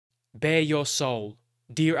Bare your soul.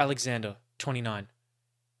 Dear Alexander, 29.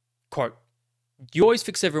 Quote, you always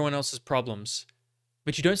fix everyone else's problems,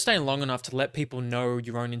 but you don't stay long enough to let people know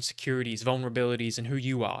your own insecurities, vulnerabilities, and who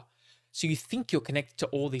you are. So you think you're connected to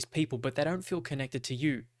all these people, but they don't feel connected to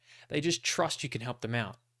you. They just trust you can help them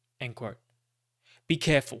out. End quote. Be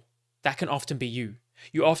careful. That can often be you.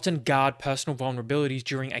 You often guard personal vulnerabilities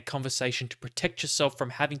during a conversation to protect yourself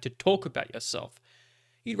from having to talk about yourself.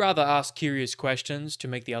 You'd rather ask curious questions to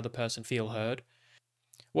make the other person feel heard.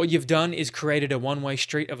 What you've done is created a one-way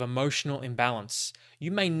street of emotional imbalance.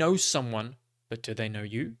 You may know someone, but do they know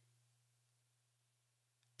you?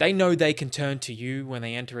 They know they can turn to you when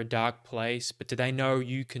they enter a dark place, but do they know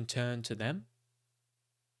you can turn to them?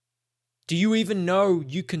 Do you even know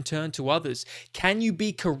you can turn to others? Can you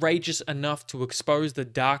be courageous enough to expose the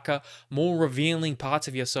darker, more revealing parts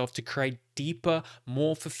of yourself to create deeper,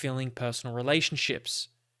 more fulfilling personal relationships?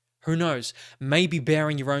 Who knows? Maybe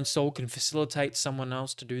bearing your own soul can facilitate someone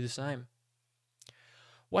else to do the same.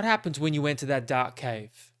 What happens when you enter that dark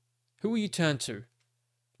cave? Who will you turn to?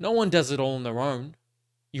 No one does it all on their own.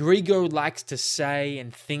 Your ego likes to say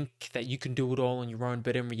and think that you can do it all on your own,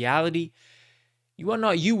 but in reality, you are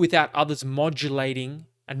not you without others modulating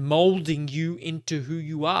and molding you into who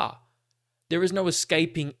you are. There is no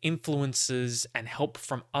escaping influences and help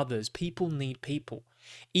from others. People need people.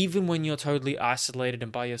 Even when you're totally isolated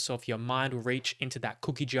and by yourself, your mind will reach into that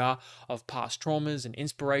cookie jar of past traumas and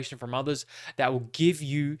inspiration from others that will give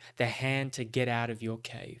you the hand to get out of your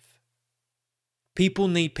cave. People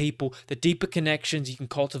need people. The deeper connections you can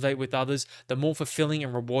cultivate with others, the more fulfilling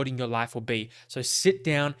and rewarding your life will be. So sit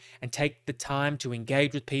down and take the time to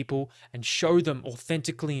engage with people and show them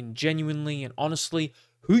authentically and genuinely and honestly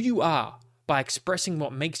who you are by expressing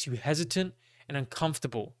what makes you hesitant and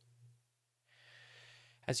uncomfortable,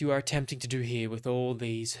 as you are attempting to do here with all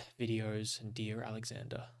these videos and Dear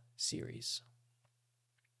Alexander series.